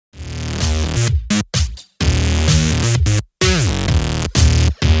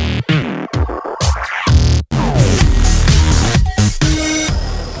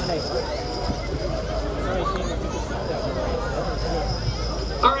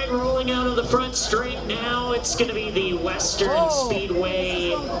Pulling out of the front straight now, it's going to be the Western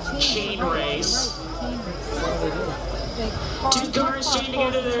Speedway chain race. Two cars chained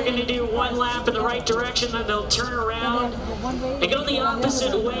together, they're going to do one lap in the right direction, then they'll turn around and go the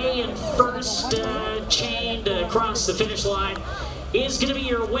opposite way, and first chained across the finish line is going to be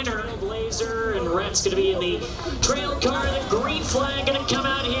your winner, Blazer, and Rhett's going to be in the trail car. The green flag going to come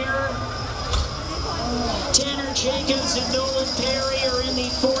out here. Tanner Jacobs and Nolan Perry are in the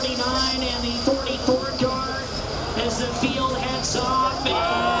 49 and the 44 car as the field heads off. And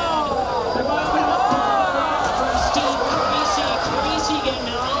for Steve Creasy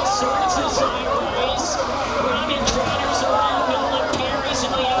getting all sorts of sideways. Robin Trotters around, Nolan Perry's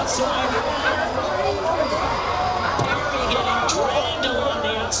on the outside. Perry getting dragged along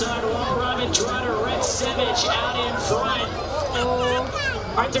the outside wall. Robin Trotter, Rhett Savage out in front.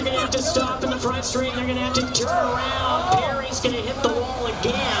 Alright, they're going to have to stop in the front straight. They're going to have to turn around. Perry's going to hit the wall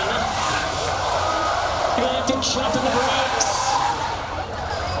again. They're going to have to jump in the brakes.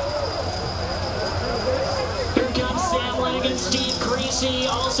 Here comes Sam Lanigan, Steve Creasy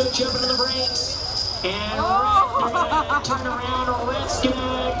also jumping in the brakes. And Rhett, they're going to turn around. Rhett's going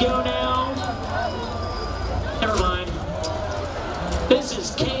to go now. Never mind. This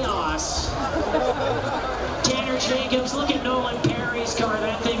is chaos. Tanner Jacobs, look at Nolan Perry's car.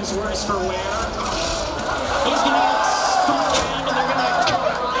 That thing's worse for wear. He's going to get spun around and they're going to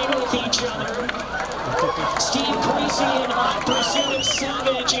collide with each other. Steve Creasy in hot pursuit of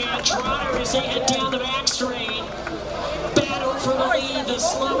Savage and Trotter as they head down the back straight. Battle for the lead, the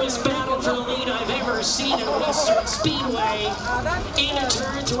slowest battle for the lead I've ever seen at Western Speedway. Into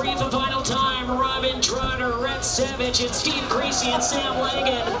turn 3 for final time. Robin Trotter, Rhett Savage, and Steve Creasy and Sam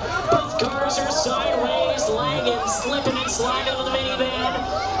Lanigan. Both cars are sideways. Lanigan slipping and sliding on the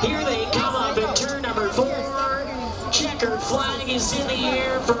minivan. Here they come up in turn number 4. Checkered flag is in the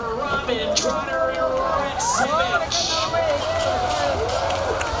air for Robin Trotter and Rhett Savage.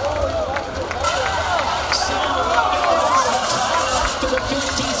 Sam Lanigan to the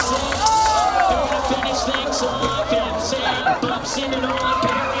 56. They're going to finish things off, and Sam bumps into Nolan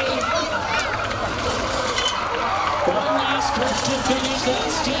Perry. One last trip to finish.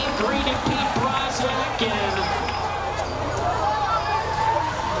 That's Steve Green and Pete Brozak. And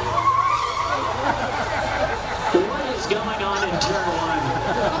what is going on in turn 1?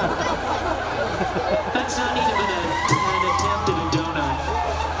 That's not even an attempt at a donut.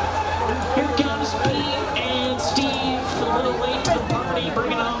 Here comes Pete and Steve, a little late to the party,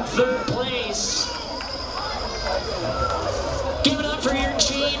 bringing home 3rd place. Give it up for your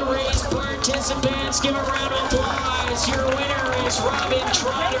chain race participants. Give a round of applause. Your winner is Robin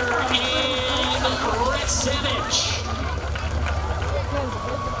Trotter and Rhett Savage.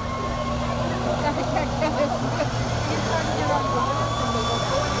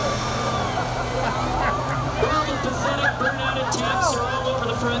 Well, the pathetic burnout attempts are all over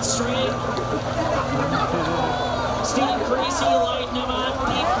the front straight. Steve Creasy lighting them up.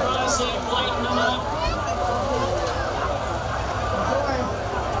 Pete Brozak lighting them up.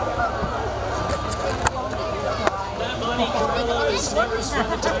 That Monte Carlo has never spun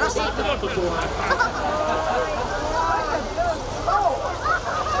the tires like that before.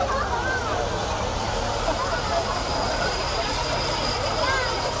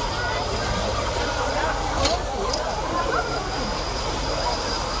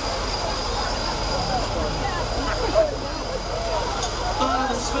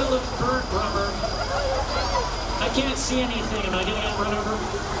 The smell of burnt rubber. I can't see anything. Am I going to get run over?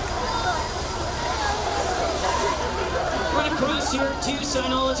 Right across here, 2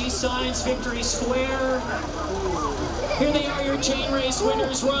 Synology signs, Victory Square. Here they are, your chain race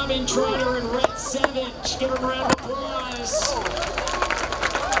winners, Robin Trotter and Rhett Savage. Give them a round of applause.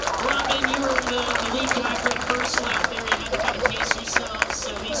 Robin, you were the lead guy for the first lap there. You had to kind of pace yourself.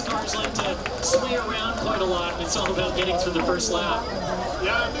 So these cars like to sway around quite a lot. It's all about getting through the first lap.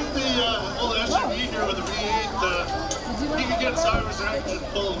 Yeah, I think the SUV here with the V8, he can get sideways and I can just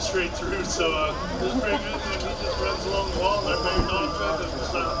pull him straight through. So it was pretty good. He just runs along the wall and they're very non-offensive. It's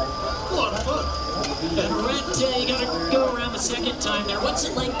a lot of fun. And Rhett, you got to go around the second time there. What's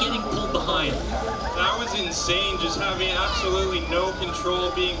it like getting pulled behind? That was insane, just having absolutely no control,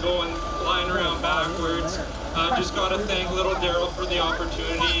 going flying around backwards. Just got to thank little Daryl for the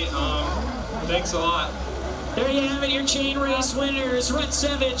opportunity. Thanks a lot. There you have it, your chain race winners, Rhett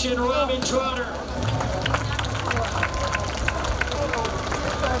Savage and Robin Trotter.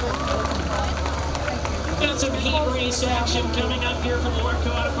 Got some heat race action coming up here from the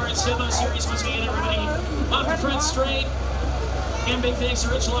Lorco Auto Parts Demo Series once we get everybody off the front straight. And big thanks to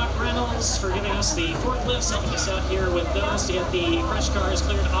Rich Lock Reynolds for giving us the forklifts, helping us out here with those to get the crush cars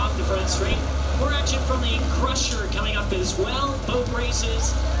cleared off the front straight. More action from the Crusher coming up as well. Both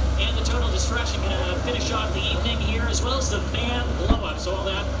races and the Total Destruction going to finish off the evening here, as well as the van blow-up. So all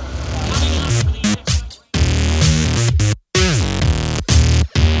that coming up.